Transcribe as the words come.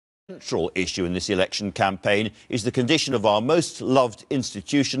Central issue in this election campaign is the condition of our most loved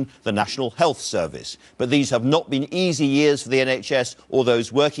institution, the National Health Service. But these have not been easy years for the NHS or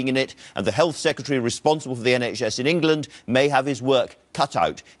those working in it, and the Health Secretary responsible for the NHS in England may have his work cut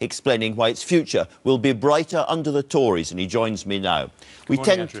out, explaining why its future will be brighter under the Tories, and he joins me now.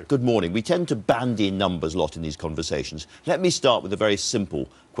 Good morning. We tend to bandy numbers a lot in these conversations. Let me start with a very simple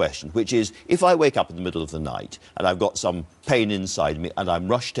question, which is, if I wake up in the middle of the night and I've got some pain inside me and I'm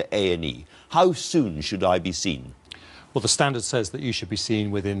rushed to A&E, how soon should I be seen? Well, the standard says that you should be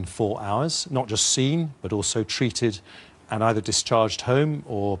seen within 4 hours, not just seen, but also treated and either discharged home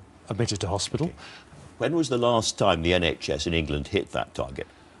or admitted to hospital. Okay. When was the last time the NHS in England hit that target?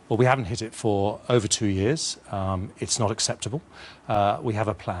 Well, we haven't hit it for over 2 years. It's not acceptable. We have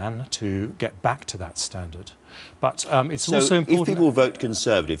a plan to get back to that standard. But it's also important... if people vote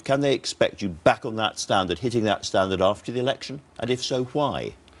Conservative, can they expect you back on that standard, hitting that standard after the election? And if so,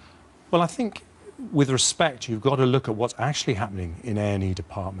 why? Well, I think, with respect, you've got to look at what's actually happening in A&E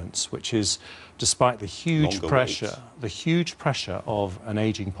departments, which is, despite the huge pressure of an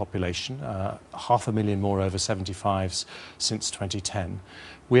ageing population, 500,000 more over 75s since 2010,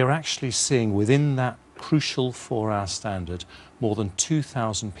 we are actually seeing within that crucial 4-hour standard more than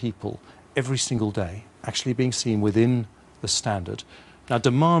 2,000 people every single day actually being seen within the standard. Now,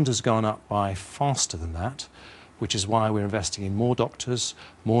 demand has gone up by faster than that, which is why we're investing in more doctors,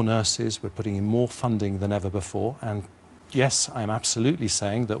 more nurses, we're putting in more funding than ever before. And yes, I'm absolutely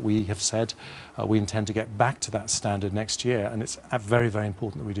saying that we have said we intend to get back to that standard next year, and it's very, very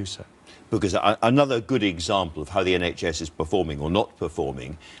important that we do so. Because another good example of how the NHS is performing or not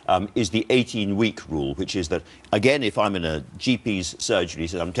performing is the 18-week rule, which is that, again, if I'm in a GP's surgery, he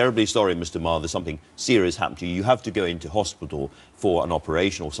says, I'm terribly sorry, Mr. Marr, there's something serious happened to you. You have to go into hospital for an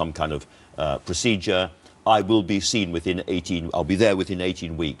operation or some kind of procedure. I will be seen within 18, I'll be there within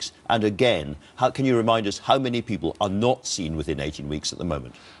 18 weeks. And again, can you remind us how many people are not seen within 18 weeks at the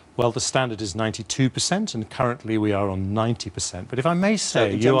moment? Well, the standard is 92%, and currently we are on 90%. But if I may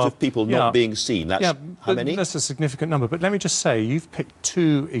say... So in terms of people not being seen, that's how many? That's a significant number. But let me just say, you've picked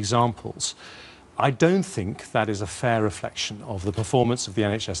 2 examples. I don't think that is a fair reflection of the performance of the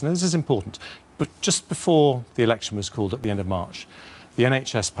NHS. And this is important. But just before the election was called at the end of March, the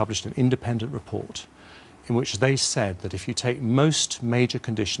NHS published an independent report in which they said that if you take most major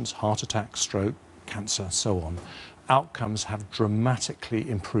conditions, heart attack, stroke, cancer, so on, outcomes have dramatically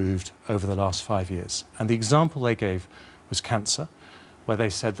improved over the last 5 years. And the example they gave was cancer, where they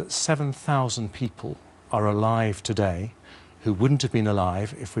said that 7,000 people are alive today who wouldn't have been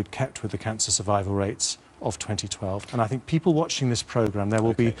alive if we'd kept with the cancer survival rates of 2012. And I think people watching this programme, there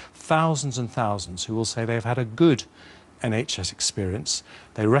will be thousands and thousands who will say they've had a good NHS experience.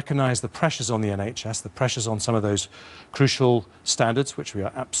 They recognise the pressures on the NHS, the pressures on some of those crucial standards, which we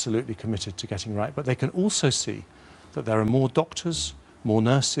are absolutely committed to getting right, but they can also see that there are more doctors, more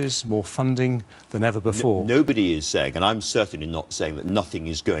nurses, more funding than ever before. Nobody is saying, and I'm certainly not saying that nothing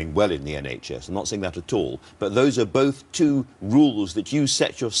is going well in the NHS, I'm not saying that at all, but those are both 2 rules that you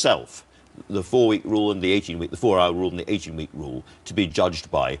set yourself, the 4-week rule and the 18-week, the 4-hour rule and the 18-week rule, to be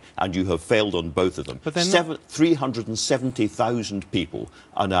judged by, and you have failed on both of them. But 370,000 people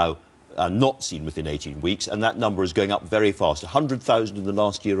are now not seen within 18 weeks, and that number is going up very fast, 100,000 in the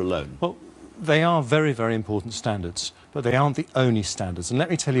last year alone. Well, they are very, very important standards, but they aren't the only standards. And let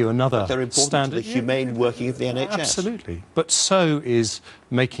me tell you another standard. They're important to the humane working of the NHS. Absolutely. But so is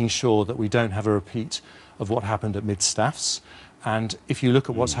making sure that we don't have a repeat of what happened at mid-staffs. And if you look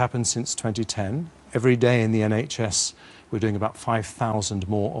at what's happened since 2010, every day in the NHS we're doing about 5,000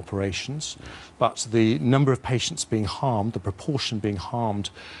 more operations. But the number of patients being harmed, the proportion being harmed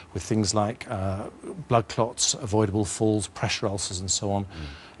with things like blood clots, avoidable falls, pressure ulcers and so on,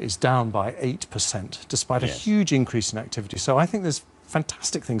 is down by 8%, despite a huge increase in activity. So I think there's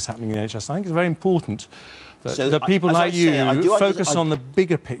fantastic things happening in the NHS. I think it's very important that people like you focus on the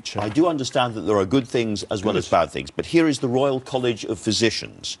bigger picture. I do understand that there are good things as well as bad things, but here is the Royal College of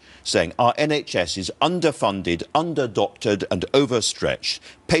Physicians saying our NHS is underfunded, underdoctored and overstretched.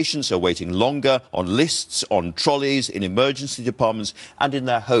 Patients are waiting longer on lists, on trolleys, in emergency departments and in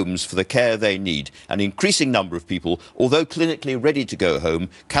their homes for the care they need. An increasing number of people, although clinically ready to go home,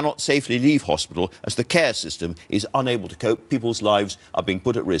 cannot safely leave hospital as the care system is unable to cope. People's lives are being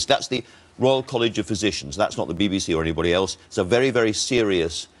put at risk. That's the Royal College of Physicians. That's not the BBC or anybody else. It's a very, very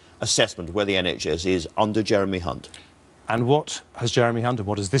serious assessment of where the NHS is under Jeremy Hunt. And what has Jeremy Hunt and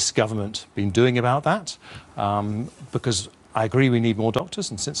what has this government been doing about that? Because I agree we need more doctors,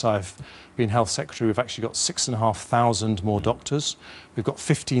 and since I've been Health Secretary, we've actually got 6,500 more doctors. We've got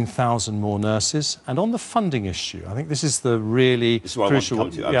 15,000 more nurses. And on the funding issue, I think this is the really This is what crucial... I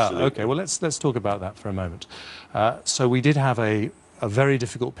want to come to, absolutely. Yeah, OK, well, let's talk about that for a moment. So we did have a very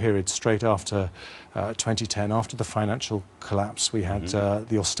difficult period straight after 2010, after the financial collapse. We had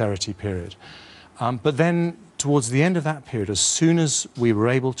the austerity period. But then, towards the end of that period, as soon as we were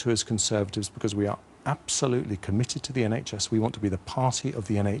able to, as Conservatives, because we are absolutely committed to the NHS, we want to be the party of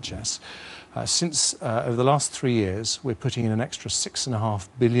the NHS. Since over the last 3 years, we're putting in an extra £6.5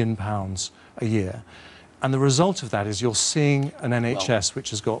 billion a year. And the result of that is you're seeing an NHS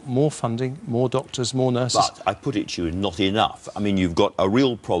which has got more funding, more doctors, more nurses. But I put it to you, not enough. I mean, you've got a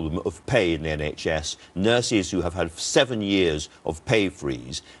real problem of pay in the NHS. Nurses who have had 7 years of pay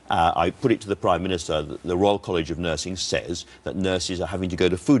freeze. I put it to the Prime Minister that the Royal College of Nursing says that nurses are having to go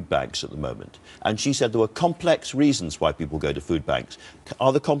to food banks at the moment. And she said there were complex reasons why people go to food banks.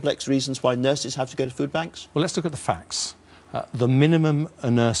 Are there complex reasons why nurses have to go to food banks? Well, let's look at the facts. The minimum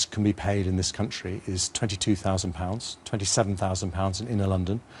a nurse can be paid in this country is £22,000, £27,000 in inner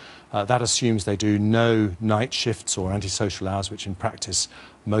London. That assumes they do no night shifts or antisocial hours, which in practice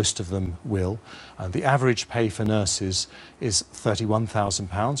most of them will. The average pay for nurses is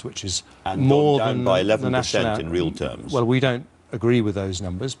 £31,000, which is and more down than by the 11% in real terms. Well, we don't agree with those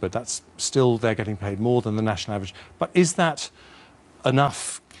numbers, but that's still they're getting paid more than the national average. But is that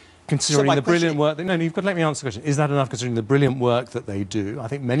enough? Considering the brilliant work... No, you've got to let me answer the question. Is that enough considering the brilliant work that they do? I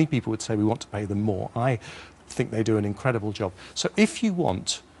think many people would say we want to pay them more. I think they do an incredible job. So if you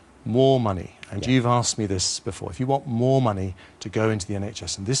want more money, and you've asked me this before, if you want more money to go into the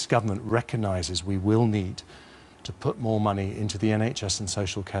NHS, and this government recognises we will need to put more money into the NHS and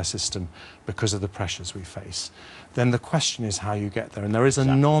social care system because of the pressures we face, then the question is how you get there. And there is a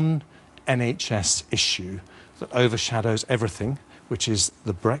non-NHS issue that overshadows everything, which is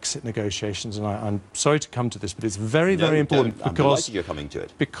the Brexit negotiations. And I'm sorry to come to this, but it's very, very important I'm delighted you're coming to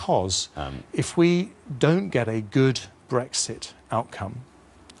it. Because if we don't get a good Brexit outcome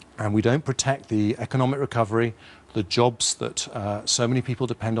and we don't protect the economic recovery, the jobs that so many people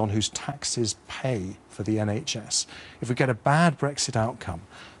depend on, whose taxes pay for the NHS, if we get a bad Brexit outcome,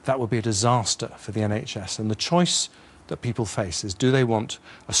 that would be a disaster for the NHS. And the choice that people face is, do they want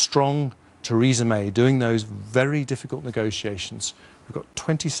a strong Theresa May doing those very difficult negotiations? We've got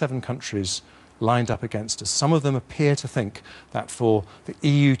 27 countries lined up against us. Some of them appear to think that for the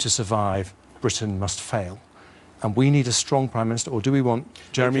EU to survive, Britain must fail. And we need a strong Prime Minister. Or do we want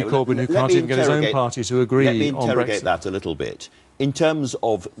Jeremy Corbyn, who can't even get his own party to agree on Brexit? Let me interrogate that a little bit. In terms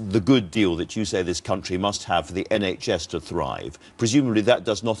of the good deal that you say this country must have for the NHS to thrive, presumably that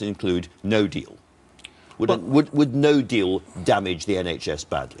does not include no deal. Would no deal damage the NHS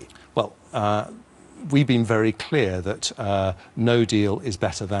badly? Well, we've been very clear that no deal is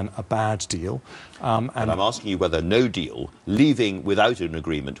better than a bad deal. And I'm asking you whether no deal, leaving without an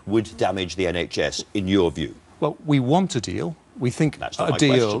agreement, would damage the NHS, in your view. Well, we want a deal. We think that's not a my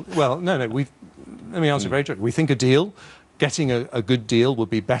deal... question. Well, no, let me answer very directly. We think a deal, getting a good deal,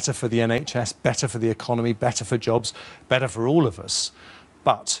 would be better for the NHS, better for the economy, better for jobs, better for all of us.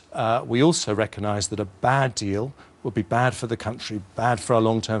 But we also recognise that a bad deal would be bad for the country, bad for our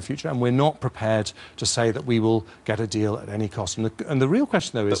long-term future, and we're not prepared to say that we will get a deal at any cost. And the real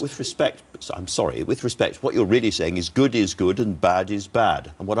question, though, is... But with respect, I'm sorry, with respect, what you're really saying is good and bad is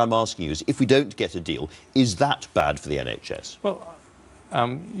bad. And what I'm asking you is, if we don't get a deal, is that bad for the NHS? Well,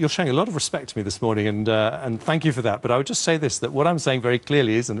 you're showing a lot of respect to me this morning, and thank you for that. But I would just say this, that what I'm saying very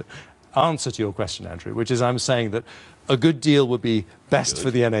clearly is an answer to your question, Andrew, which is I'm saying that a good deal would be best for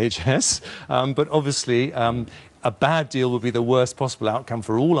the NHS, but obviously a bad deal would be the worst possible outcome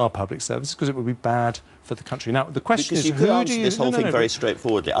for all our public services because it would be bad for the country. Now, the question is, you could answer this whole thing very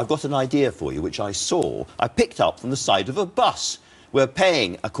straightforwardly. I've got an idea for you, which I picked up from the side of a bus. We're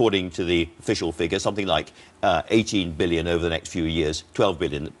paying, according to the official figure, something like 18 billion over the next few years, 12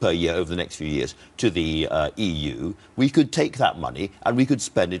 billion per year over the next few years to the EU. We could take that money and we could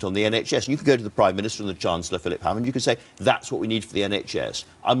spend it on the NHS. And you could go to the Prime Minister and the Chancellor, Philip Hammond, you could say, that's what we need for the NHS.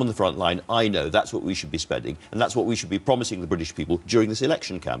 I'm on the front line, I know that's what we should be spending, and that's what we should be promising the British people during this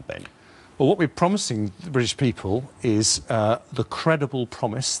election campaign. Well, what we're promising the British people is the credible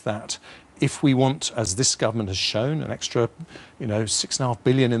promise that if we want, as this government has shown, an extra, £6.5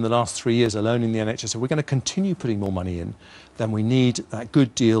 billion in the last 3 years alone in the NHS, if we're going to continue putting more money in, then we need that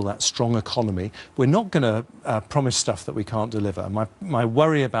good deal, that strong economy. We're not going to promise stuff that we can't deliver. My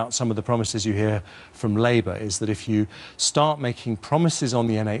worry about some of the promises you hear from Labour is that if you start making promises on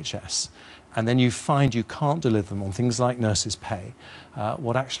the NHS and then you find you can't deliver them on things like nurses' pay,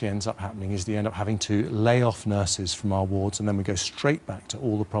 what actually ends up happening is you end up having to lay off nurses from our wards, and then we go straight back to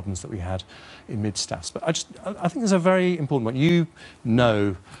all the problems that we had in mid-staffs. But I think there's a very important one. You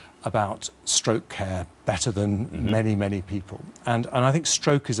know about stroke care better than many people. And I think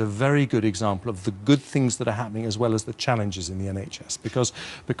stroke is a very good example of the good things that are happening as well as the challenges in the NHS,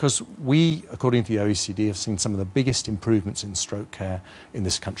 because we, according to the OECD, have seen some of the biggest improvements in stroke care in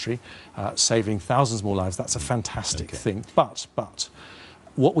this country, saving thousands more lives. That's a fantastic thing. But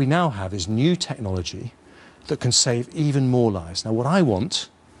what we now have is new technology that can save even more lives. Now, what I want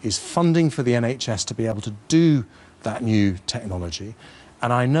is funding for the NHS to be able to do that new technology.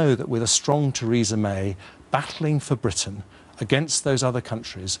 And I know that with a strong Theresa May battling for Britain against those other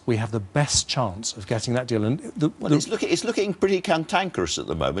countries, we have the best chance of getting that deal. And it's looking pretty cantankerous at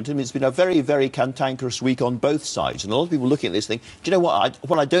the moment. I mean, it's been a very, very cantankerous week on both sides. And a lot of people looking at this think, do you know what?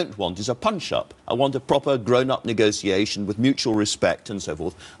 What I don't want is a punch-up. I want a proper grown-up negotiation with mutual respect and so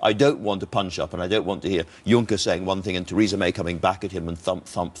forth. I don't want a punch-up, and I don't want to hear Juncker saying one thing and Theresa May coming back at him and thump,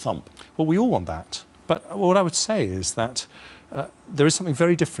 thump, thump. Well, we all want that. But what I would say is that there is something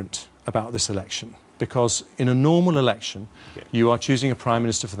very different about this election, because in a normal election you are choosing a Prime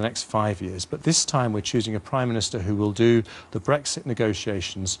Minister for the next 5 years, but this time we're choosing a Prime Minister who will do the Brexit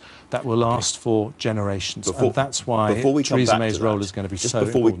negotiations that will last for generations. And that's why Theresa May's role is going to be so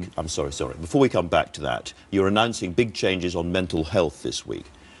important. I'm sorry. Before we come back to that, you're announcing big changes on mental health this week.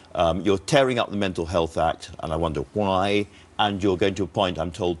 You're tearing up the Mental Health Act, and I wonder why. And you're going to appoint,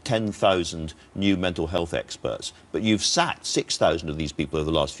 I'm told, 10,000 new mental health experts. But you've sacked 6,000 of these people over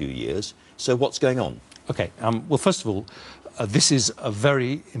the last few years. So what's going on? OK, well, first of all, this is a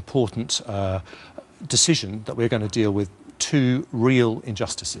very important decision that we're going to deal with two real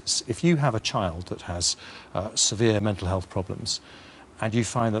injustices. If you have a child that has severe mental health problems, and you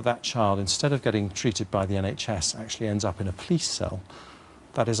find that that child, instead of getting treated by the NHS, actually ends up in a police cell,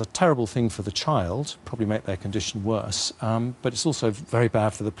 that is a terrible thing for the child, probably make their condition worse, but it's also very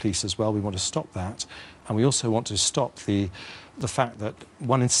bad for the police as well. We want to stop that. And we also want to stop the fact that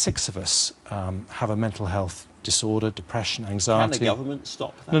 1 in 6 of us have a mental health disorder, depression, anxiety. Can the government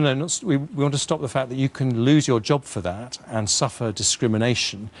stop that? No, we want to stop the fact that you can lose your job for that and suffer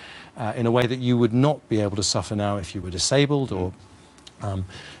discrimination in a way that you would not be able to suffer now if you were disabled or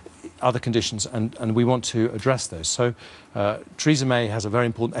other conditions, and we want to address those. So Theresa May has a very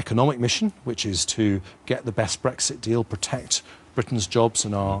important economic mission, which is to get the best Brexit deal, protect Britain's jobs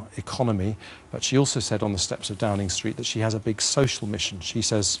and our economy, but she also said on the steps of Downing Street that she has a big social mission. She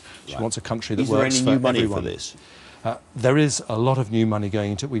says she wants a country that works for everyone. Is there any new money for this? There is a lot of new money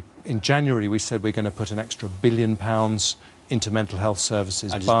going into it. In January we said we're going to put an extra £1 billion into mental health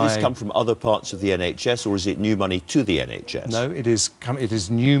services. And does this come from other parts of the NHS, or is it new money to the NHS? No, it is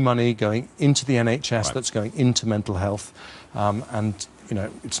new money going into the NHS that's going into mental health. And, you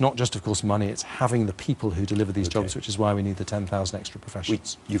know, it's not just, of course, money, it's having the people who deliver these jobs, which is why we need the 10,000 extra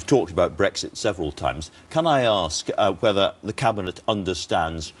professionals. You've talked about Brexit several times. Can I ask whether the Cabinet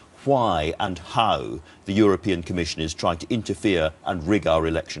understands why and how the European Commission is trying to interfere and rig our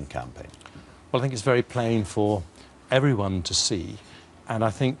election campaign? Well, I think it's very plain for everyone to see, and I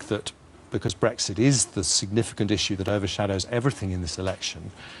think that because Brexit is the significant issue that overshadows everything in this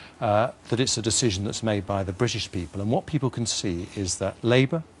election, that it's a decision that's made by the British people. And what people can see is that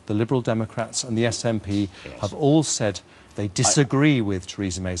Labour, the Liberal Democrats and the SNP have all said they disagree with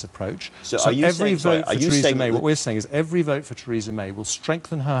Theresa May's approach. So every vote for Theresa May, what we're saying is every vote for Theresa May will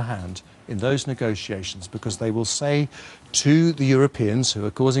strengthen her hand in those negotiations, because they will say to the Europeans who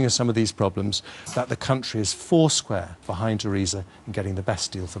are causing us some of these problems that the country is foursquare behind Theresa in getting the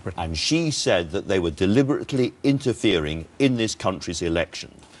best deal for Britain. And she said that they were deliberately interfering in this country's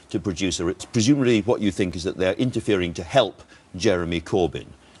election to produce presumably what you think is that they're interfering to help Jeremy Corbyn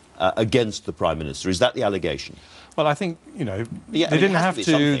against the Prime Minister. Is that the allegation? Well, I think, you know, they didn't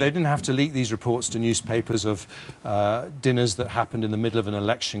have to leak these reports to newspapers of dinners that happened in the middle of an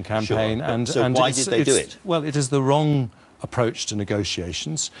election campaign. Sure, so why did they do it? Well, it is the wrong approach to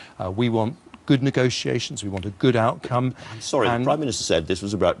negotiations. We want good negotiations. We want a good outcome. I'm sorry, the Prime Minister said this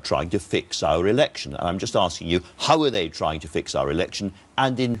was about trying to fix our election. And I'm just asking you, how are they trying to fix our election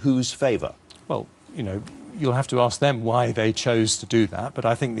and in whose favour? Well, you know, you'll have to ask them why they chose to do that. But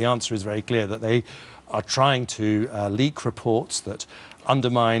I think the answer is very clear, that they are trying to leak reports that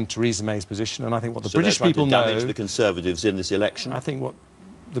undermine Theresa May's position. And I think what the British people know... So they're trying to damage the Conservatives in this election? I think what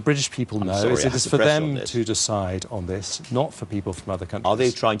the British people know sorry, is I it have is to for press on them this. to decide on this, not for people from other countries. Are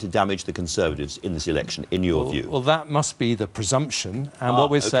they trying to damage the Conservatives in this election, in your view? Well, that must be the presumption, and what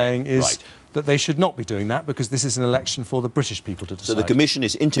we're okay, saying is right. that they should not be doing that because this is an election for the British people to decide. So the Commission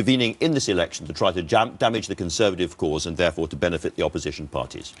is intervening in this election to try to damage the Conservative cause and therefore to benefit the opposition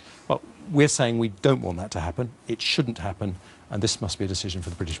parties? Well, we're saying we don't want that to happen. It shouldn't happen, and this must be a decision for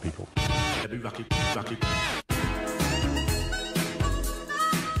the British people.